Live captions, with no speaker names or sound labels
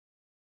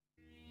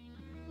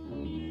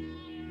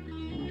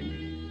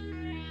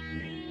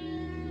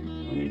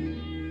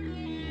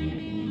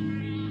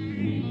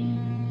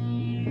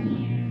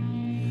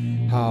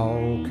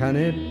can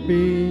it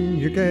be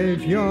you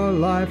gave your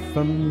life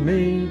for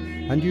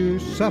me, and you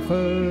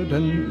suffered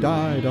and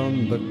died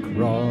on the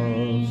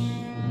cross?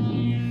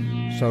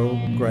 So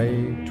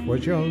great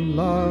was your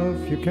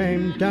love, you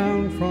came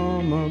down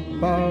from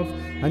above,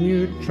 and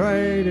you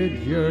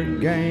traded your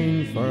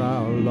gain for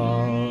our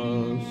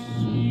loss.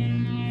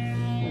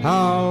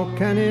 How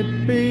can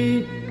it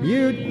be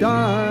you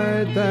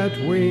died that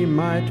we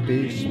might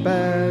be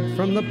spared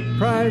from the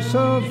price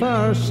of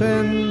our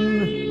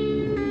sin?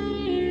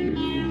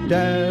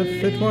 Death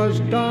it was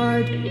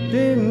died,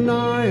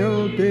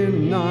 denial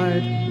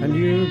denied, and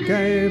you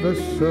gave us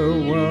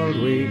a world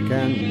we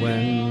can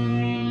win.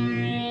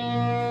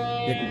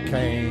 You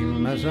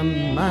came as a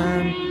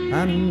man,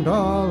 and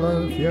all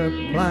of your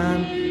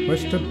plan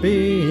was to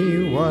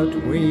be what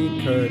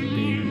we could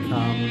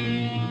become.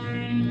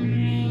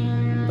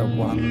 The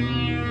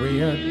one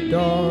we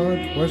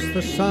adored was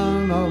the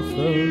Son of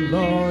the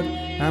Lord,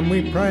 and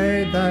we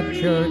prayed that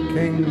your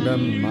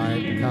kingdom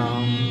might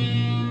come.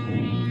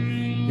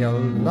 Your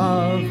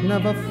love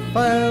never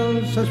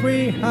fails as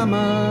we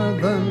hammer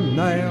the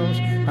nails,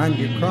 and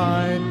you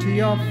cried to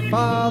your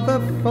Father,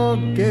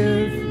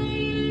 forgive.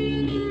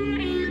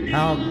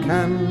 How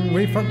can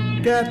we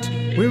forget?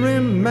 We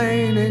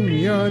remain in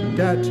your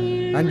debt,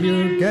 and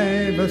you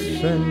gave us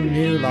a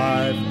new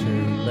life to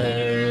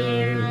live.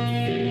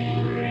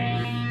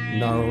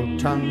 No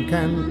tongue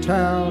can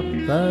tell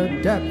the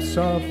depths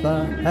of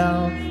the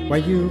hell where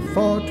you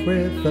fought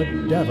with the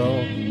devil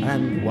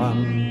and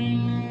won.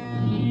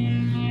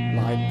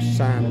 Like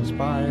sands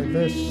by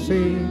the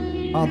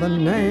sea are the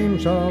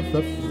names of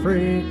the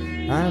free,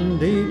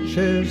 and each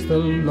is the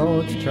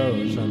Lord's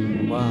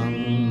chosen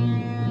one.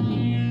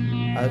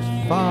 As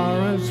far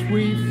as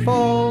we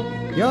fall,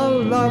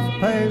 your love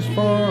pays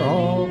for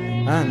all,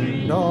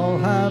 and all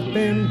have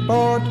been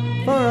bought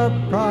for a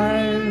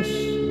price.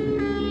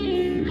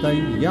 The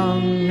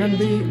young and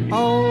the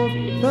old,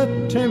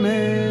 the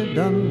timid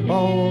and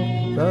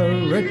bold,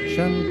 the rich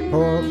and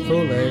poor,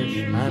 foolish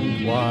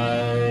and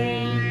wise.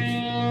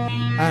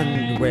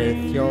 And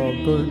with your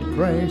good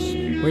grace,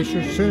 we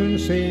shall soon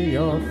see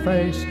your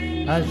face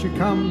as you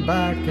come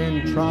back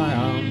in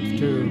triumph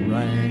to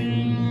reign.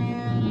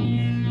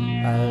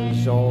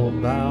 As all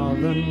bow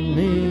the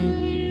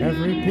knee,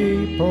 every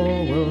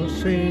people will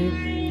see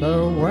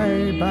the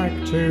way back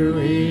to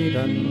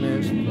Eden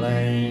is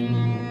plain.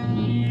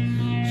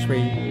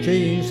 Sweet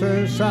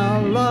Jesus,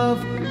 our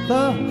love,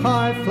 the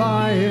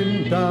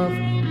high-flying dove,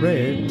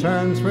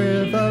 returns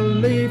with a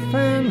leaf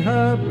in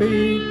her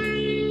beak.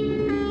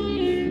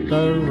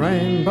 The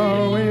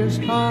rainbow is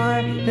high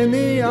in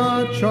the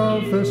arch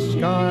of the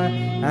sky,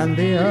 and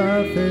the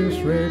earth is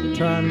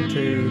returned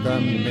to the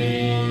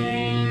meek.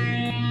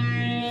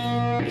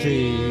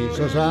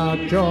 Jesus, our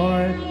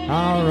joy,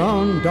 our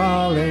own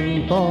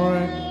darling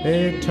boy,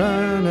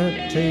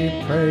 eternity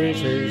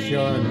praises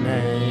your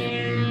name.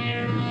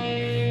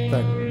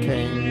 The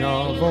King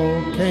of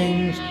all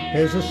kings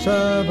is a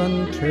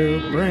servant who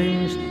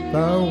brings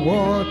the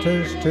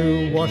waters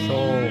to wash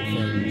all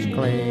things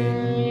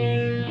clean.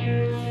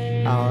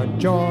 Our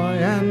joy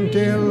and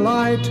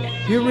delight,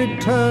 you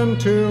return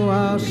to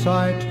our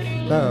sight,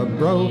 the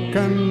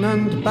broken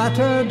and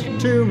battered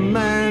to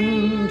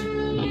mend.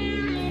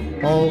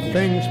 All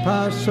things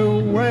pass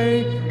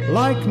away,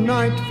 like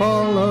night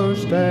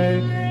follows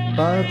day,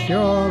 but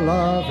your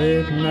love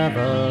it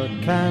never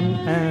can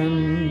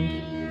end.